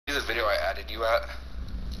video I added you at?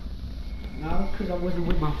 No, because I wasn't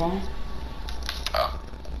with my phone. Oh.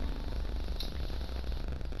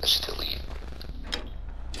 Let's just delete.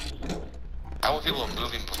 How were people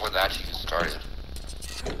moving before the actually even started?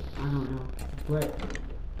 I don't know. But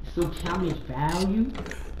still challenge value.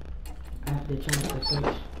 I have to change the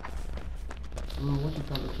search. What you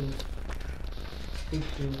call it, kid?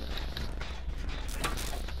 Pictures.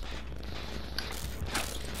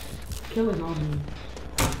 Killing on me.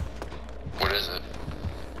 What is it?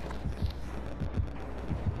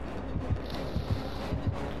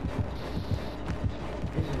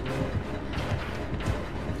 This is weird.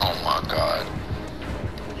 Oh my god.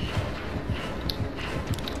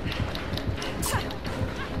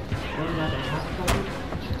 What about the hot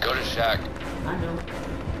topic? Go to Shaq. I know.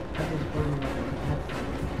 I just told him about the hot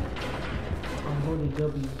topic. I'm holding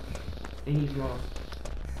W, and he's lost.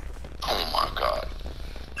 Oh my god.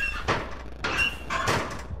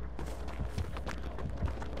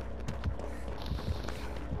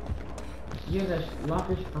 Yeah, that's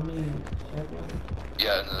lockers. I mean, shack locker.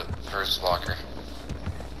 Yeah, in the first locker.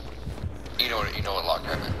 You know what locker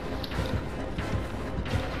I meant.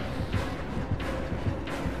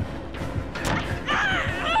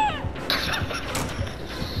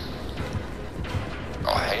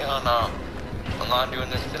 Oh hell no. I'm not doing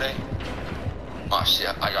this today. Oh shit,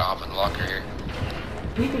 I gotta hop in the locker here.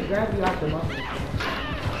 He can grab you out the locker.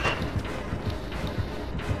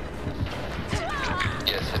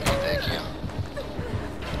 Yes, hit me, thank you.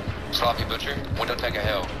 Sloppy Butcher, window tech of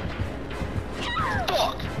hell.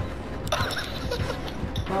 Fuck!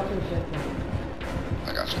 Locker, shack locker.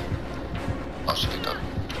 I got you. Oh, she picked up.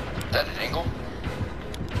 Is that an angle?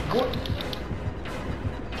 What?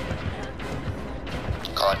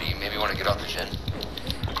 God, you maybe want to get off the chin.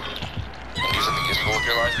 And do something useful with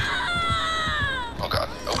your life. Oh god.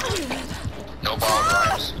 Oh. No borrowed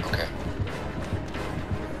rhymes. Okay.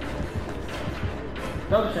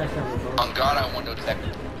 Double shack locker, bro. On God, I window tech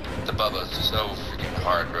the Bubbas. So freaking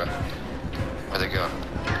hard, bro. Where'd they go?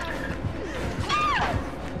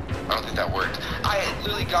 I don't think that worked. I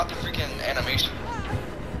literally got the freaking animation.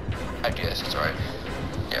 I have DS, it's alright.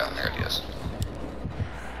 Yeah, I got DS.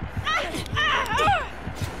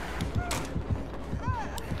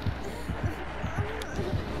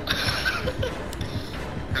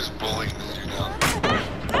 Just bullying this dude now.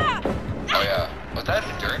 Oh yeah. Was that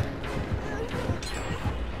enduring?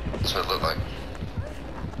 That's what it looked like.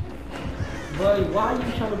 Buddy, why are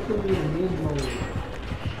you trying to put me in mid mode?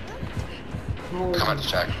 Oh, Come out to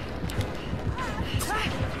check.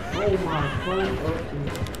 oh my phone.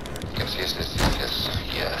 Okay. Yes, yes, yes, yes, yes,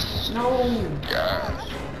 yes. No.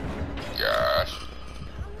 Yes. Yes.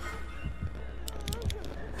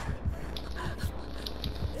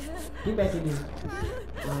 Get back in here.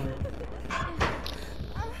 Alright.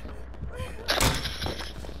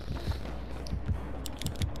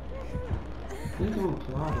 He's on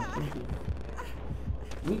plot or something.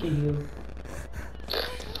 We can heal. Yeah.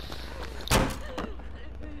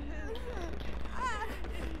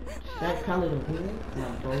 That color of heal,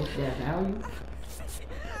 like both that value.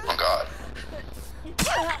 Oh god.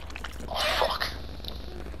 Oh fuck.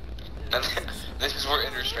 And this is where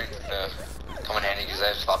inner strength come in handy because I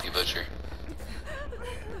have Sloppy Butcher.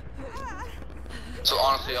 So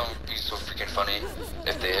honestly, I'm gonna be so freaking funny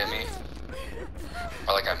if they hit me.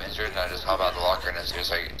 Or like I'm injured and I just hop out of the locker and as soon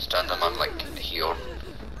as I stun them, I'm like healed.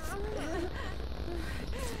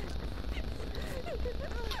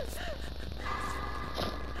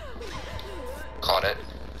 Caught it.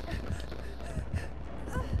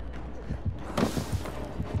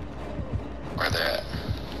 Where are they at?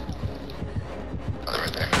 Oh, they're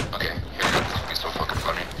right there. Okay, here we go. This will be so fucking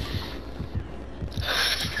funny.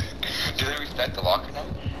 Do they respect the locker now?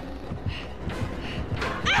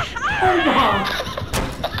 Oh my!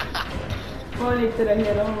 Funny to the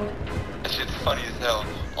head on. That shit's funny as hell.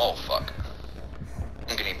 Oh fuck.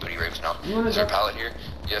 I'm getting booty rapes now. You wanna Is there a go- pallet here?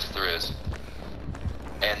 Yes, there is.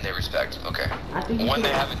 And they respect. Okay. I think you When should- they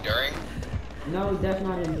have enduring, No, that's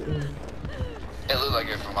not in the it looked like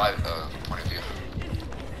it from my point of view.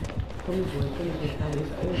 Come here, boy. Come here, boy.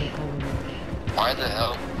 It's a color. Why the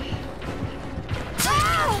hell?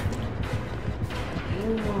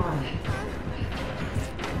 Oh my.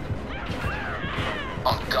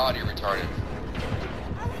 Oh god, you're retarded.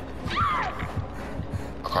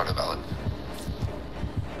 Oh god, a valid.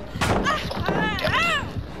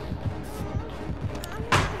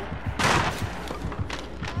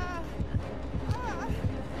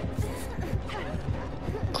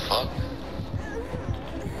 The fuck?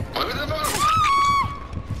 Wait,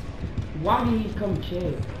 Why did he come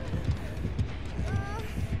check?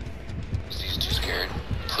 he's too scared.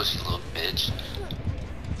 Pussy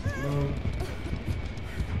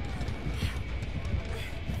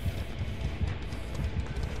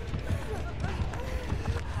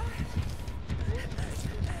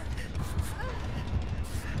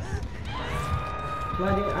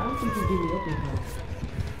Claudette, I don't think you give me up this time.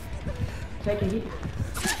 Take a hit.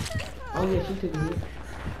 Oh yeah, she took a hit.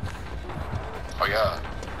 Oh yeah.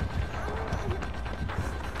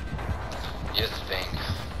 Yes, thing.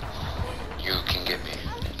 You can get me.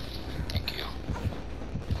 Thank you.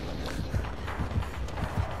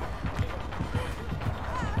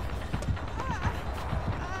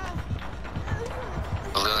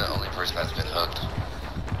 Literally the only person that's been hooked.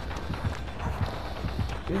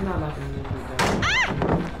 It's not like a real big guy.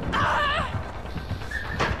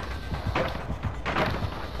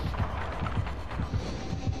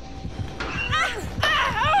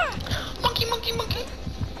 Monkey, monkey, monkey.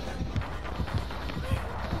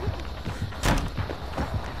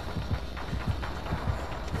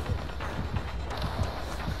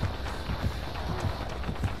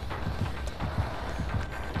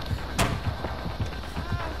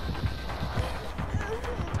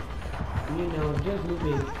 You know, just move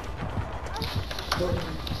it.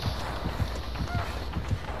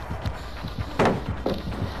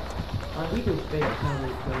 We can spend time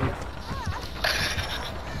with play.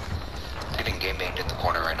 Getting game banged in the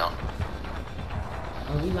corner right now.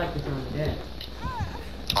 Oh, we like this on the deck.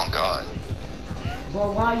 Oh god.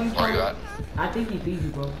 Bro, why are you Where you at? I think he sees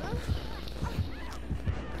you, bro.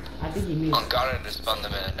 I think he missed. Oh god, I just spun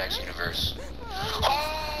them in the next universe.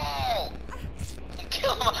 Oh!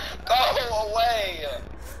 Kill him! Go away!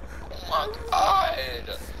 Oh my god!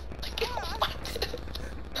 Get off my dick.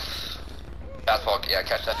 Fastball, yeah,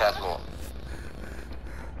 catch that fastball.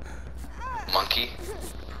 Monkey.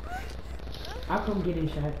 I'll come get in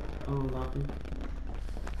shot Lofty.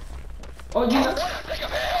 Oh, you know.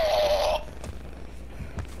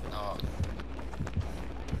 No.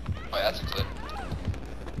 Oh, that's a clip.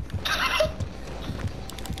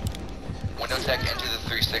 Windows tech into the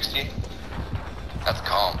 360. That's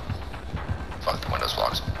calm. Fuck the Windows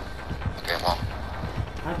vlogs. Okay, well.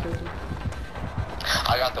 I took it.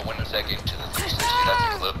 I got the Windows tech into the 360.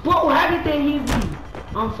 That's a clip. Bro, how did they hit me?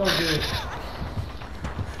 I'm so dead.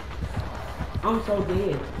 I'm so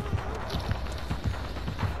dead.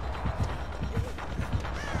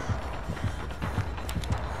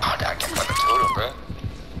 Oh, I can't find the totem, bro.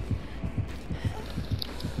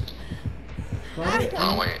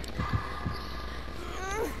 Oh, wait.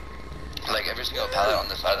 Like, every single pallet on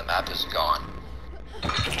this side of the map is gone. I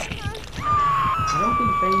don't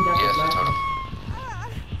think Fang got Yes, the the black. totem.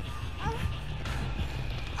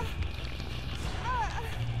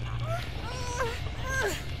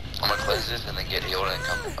 I'm gonna cleanse this and then get healed and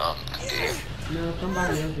come get you. No,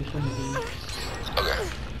 somebody else is coming to me. Okay.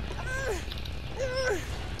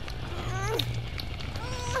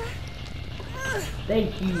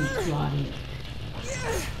 Thank you, Claudia.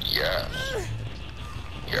 Yes.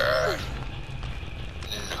 Yes.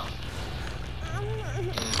 No.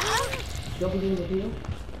 Double in the deal.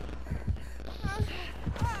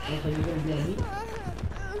 Also, you're gonna be on me?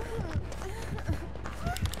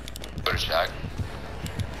 Put a shot.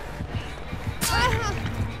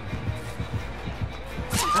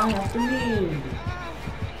 I have to win.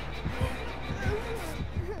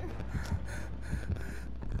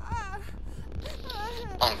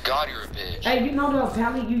 Oh god, you're a bitch. Hey, you know the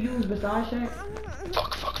pallet you use besides Shaq?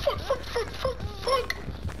 Fuck, fuck, fuck, fuck, fuck, fuck, fuck.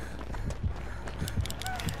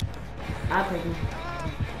 I'll take him.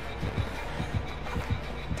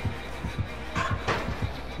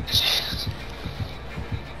 Jesus.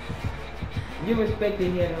 You respect the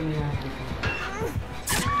head on the after.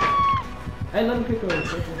 Hey, let me pick her up.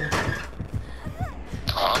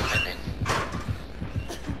 Oh, I'm ending.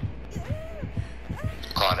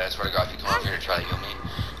 Claude, I swear to God, if you come over here to try to heal me,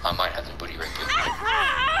 I might have to booty rape you.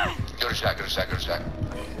 Go to Shaq, go to Shaq, go to Shaq.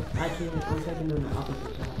 I can't. I'm taking them the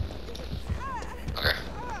opposite side. Okay.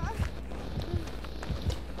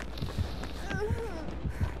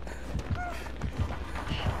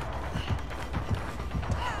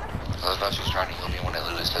 I thought she was trying to heal me when it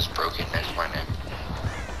literally says broken next to my name.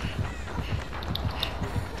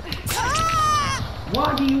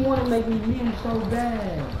 Why do you want to make me win so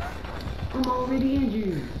bad? I'm already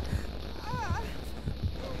injured.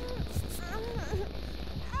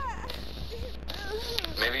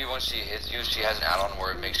 Maybe once she hits you, she has an add-on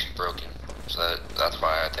where it makes you broken. So that's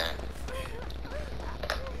why I think.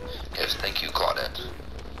 Yes, thank you, Claudette.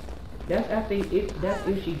 That's after if that's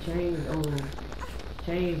if she changed on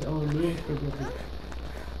men's significance.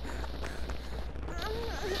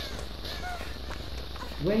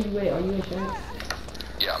 Where you at? Are you in Shaq?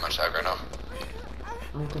 Yeah, I'm in Shaq right now.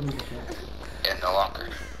 I'm coming to Shaq. In the locker.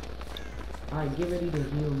 Alright, get ready to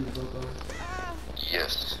heal me, Boko.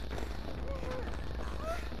 Yes.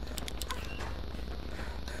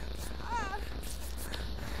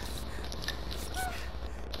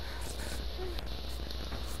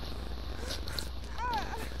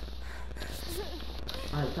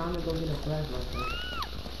 time to go get a flashlight first.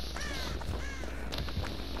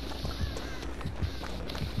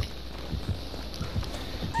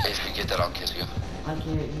 Hey, if you get that, I'll kiss you. I can't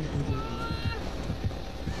use it.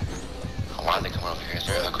 Why are they coming over here? Is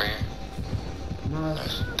there a hook right here? No.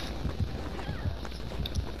 Nice.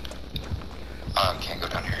 Can't go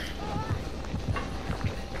down here.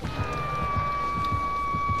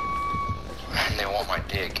 And they want my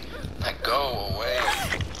dick. Like, go away.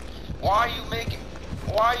 Why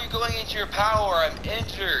are you going into your power? I'm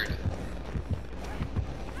injured.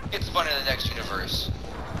 It's fun in the next universe.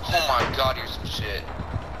 Oh my god, you're some shit.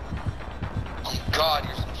 Oh god,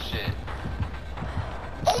 you're some shit.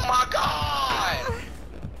 Oh my god!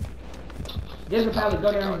 There's a pallet,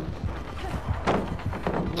 go down.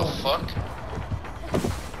 The fuck?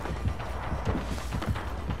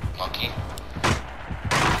 Monkey.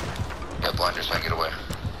 Yeah, blinders, so I can get away.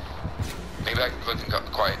 Maybe I can quick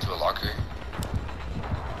and quiet to a locker.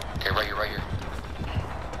 Okay, right here, right here.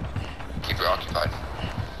 Keep her occupied.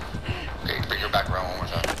 Okay, bring her back around one more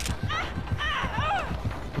time.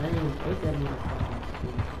 I didn't even take that motherfucking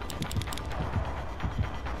thing.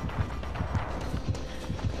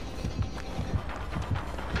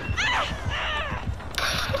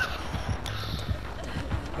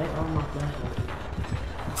 That's all my flashlights.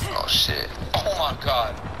 Oh shit. Oh my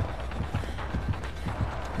god.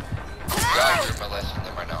 God, you're molesting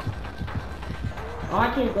them right now. Oh, I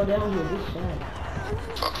can't go down here, this shot.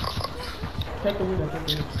 Fuck. Take the window, take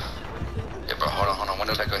the window. Yeah, bro, hold on. When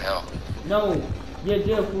does that go to hell? No, you're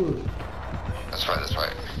jail food. That's right. Are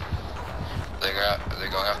they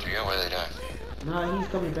going after you? What are they doing? Nah, he's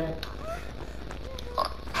coming back. Oh,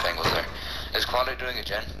 Bengals there. Is Claudia doing it,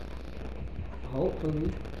 Jen?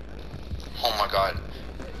 Hopefully. Oh my god.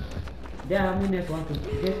 Yeah, I'm in there locker.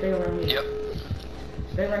 Just stay around here. Yep.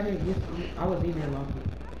 Stay right here. I was in there locker.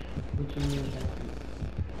 What you mean back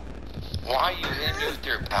Why are you in with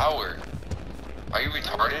their power? Are you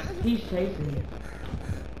retarded? He's chasing me.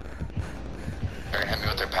 They're gonna hit me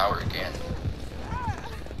with their power again.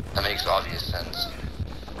 That makes obvious sense.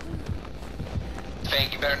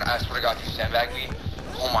 Fang, you better not, I swear to God, if you sandbag me,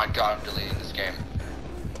 oh my god, I'm deleting this game.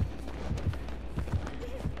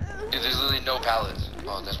 Dude, there's literally no pallets.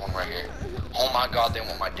 Oh, there's one right here. Oh my god, they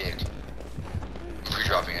want my dick. I'm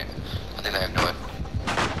pre-dropping it. I think they have no it.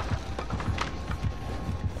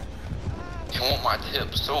 They want my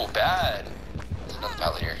tip so bad. There's another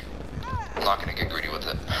pallet here. I'm not gonna get greedy with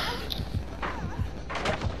it.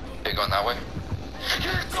 Are you going that way?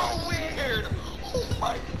 You're so weird! Oh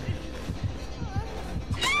my...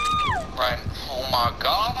 Ryan, oh my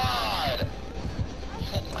god!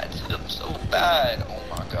 Oh my tip so bad. Oh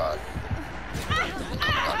my god.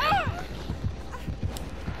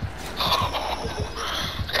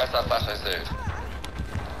 Cast that flashlight safe.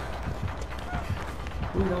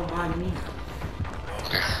 Who don't mind me?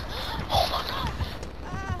 Okay. Oh my god.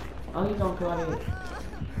 Oh, he's on Claudia.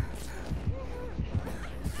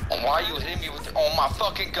 Why are you hitting me with the, oh my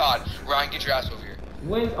fucking god. Ryan, get your ass over here.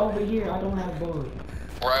 Where's over here? I don't have bullets.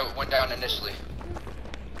 Where I went down initially.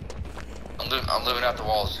 I'm living out the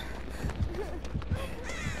walls.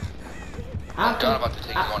 I'm about to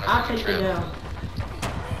take you on a I'll fucking take trip. it down.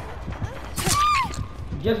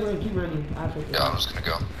 Just run, keep running. I'll take it Yeah, down. I'm just gonna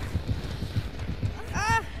go.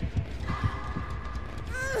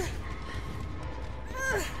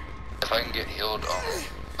 If I can get healed,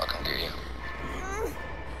 I'll come get you.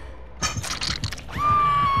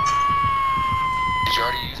 Did you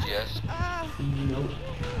already use yes? Nope.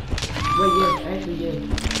 Wait, yes, actually, yes.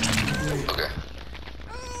 Okay.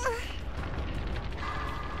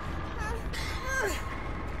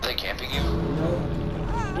 Are they camping you? No.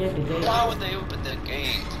 Yes, the gate. Why would they open the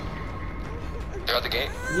gate? They're at the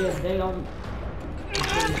gate? Yes, they are.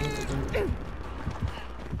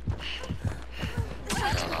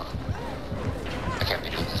 I don't know. I can't be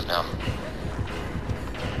doing this now.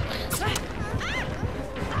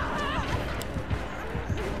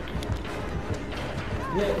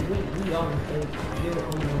 Yeah, we are safe. You're on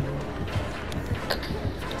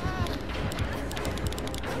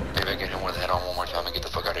Maybe I get him with the head on one more time and get the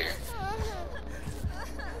fuck out of here.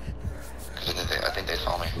 Cause I think they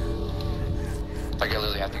saw me. Like I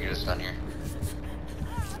literally have to get a stun here.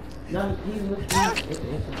 No, he's looking.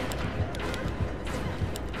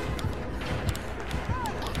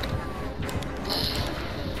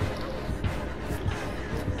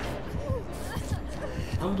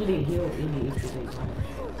 I'm getting healed in the instant.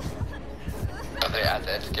 Are they at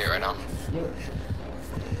the edge gate right now? Yep.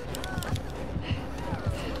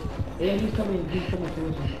 Yeah, he's coming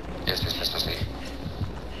towards us. Yes, I see.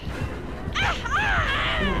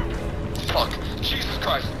 Fuck, Jesus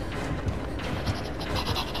Christ.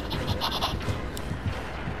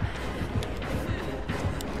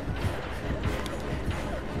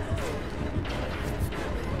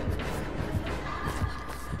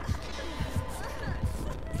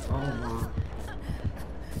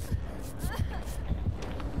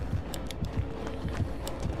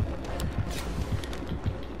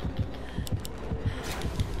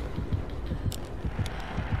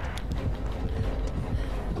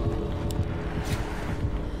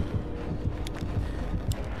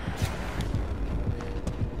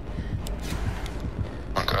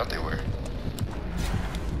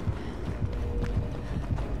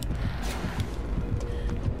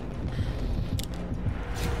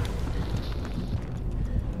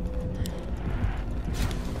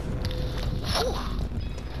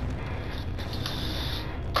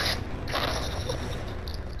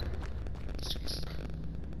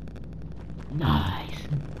 Nice.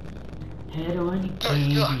 Head on Nice,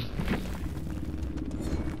 candy. nice.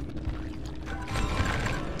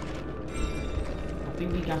 I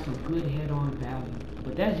think we got some good head-on value,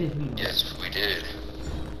 but that's just me. Yes, we did.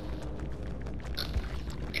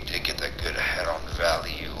 We did get that good head-on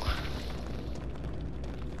value.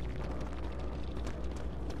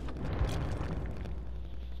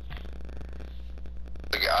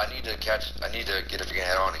 Look, I need to get a freaking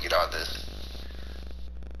head-on to get out of this.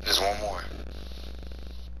 There's one more.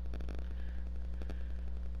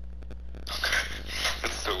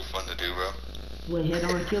 It's so fun to do, bro. What,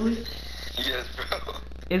 head-on killers? Yes, bro.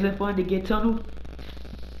 Is it fun to get tunneled?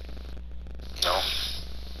 No.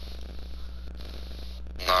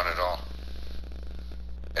 Not at all.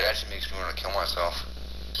 It actually makes me want to kill myself.